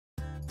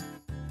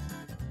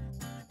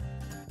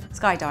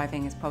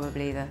Skydiving is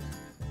probably the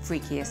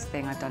freakiest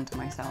thing I've done to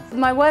myself.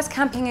 My worst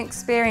camping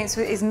experience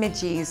is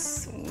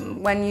midges.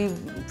 When you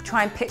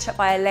try and pitch up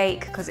by a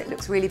lake because it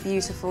looks really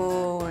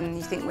beautiful and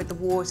you think with the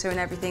water and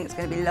everything it's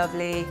going to be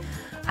lovely,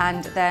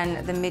 and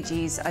then the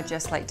midges are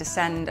just like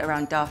descend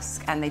around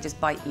dusk and they just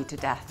bite you to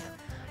death.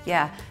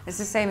 Yeah, it's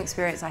the same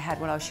experience I had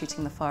when I was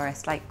shooting the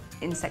forest. Like,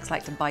 insects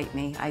like to bite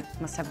me. I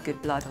must have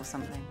good blood or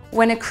something.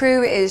 When a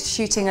crew is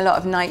shooting a lot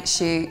of night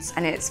shoots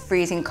and it's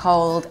freezing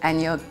cold and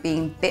you're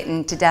being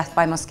bitten to death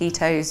by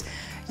mosquitoes,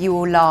 you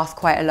will laugh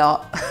quite a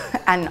lot.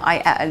 And I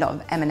ate a lot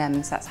of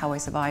M&Ms, that's how I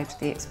survived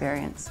the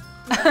experience.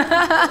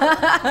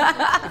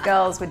 The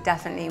girls would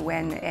definitely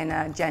win in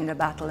a gender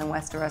battle in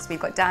Westeros. We've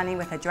got Dany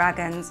with her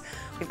dragons,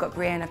 we've got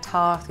Brienne of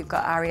Tarth, we've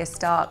got Arya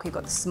Stark, we've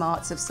got the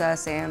smarts of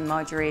Cersei and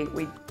Marjorie.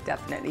 We'd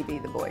definitely be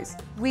the boys.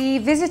 We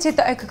visited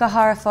the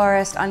Okigahara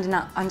forest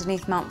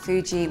underneath Mount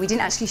Fuji. We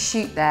didn't actually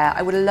shoot there.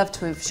 I would have loved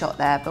to have shot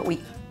there, but we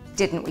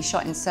didn't. We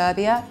shot in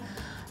Serbia.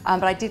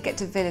 But I did get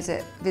to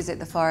visit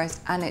the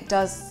forest, and it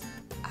does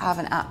have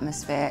an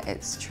atmosphere,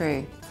 it's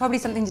true. Probably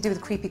something to do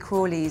with creepy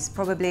crawlies.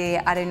 Probably,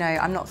 I don't know,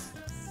 I'm not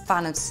a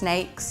fan of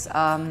snakes.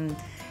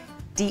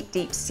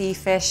 Deep sea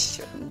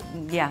fish,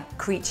 yeah,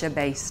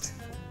 creature-based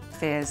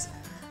fears.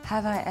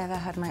 Have I ever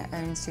had my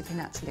own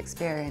supernatural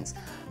experience?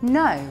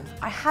 No,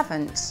 I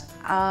haven't.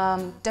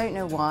 Don't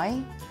know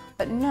why,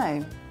 but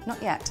no,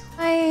 not yet.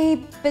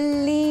 I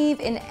believe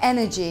in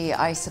energy,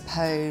 I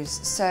suppose.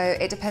 So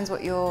it depends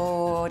what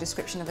your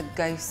description of a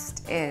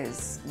ghost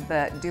is.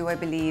 But do I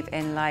believe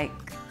in like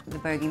the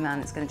bogeyman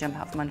that's going to jump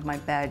out from under my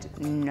bed?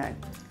 No.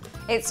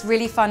 It's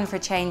really fun for a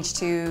change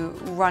to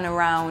run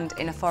around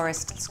in a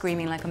forest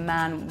screaming like a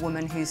man,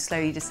 woman who's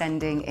slowly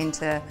descending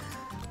into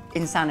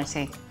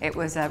insanity. It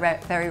was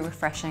very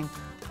refreshing.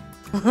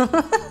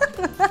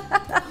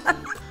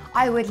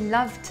 I would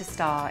love to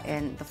star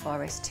in The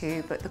Forest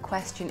too, but the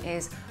question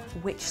is,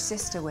 which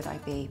sister would I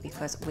be?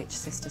 Because which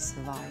sister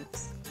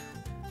survives?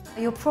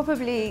 You'll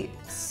probably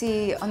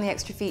see on the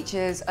extra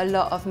features a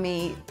lot of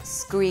me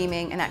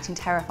screaming and acting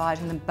terrified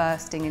and then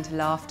bursting into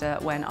laughter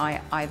when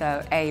I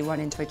either A, run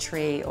into a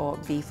tree, or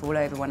B, fall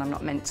over when I'm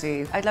not meant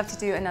to. I'd love to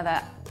do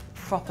another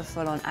proper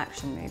full-on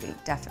action movie,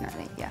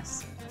 definitely,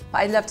 yes. But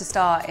I'd love to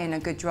star in a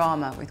good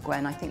drama with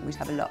Gwen. I think we'd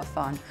have a lot of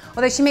fun.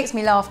 Although she makes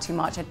me laugh too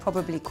much, I'd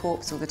probably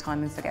corpse all the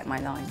time and forget my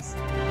lines.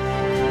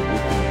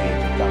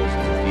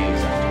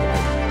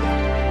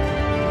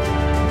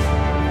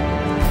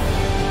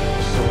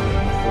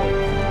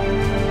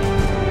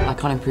 I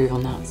can't improve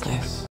on that, so.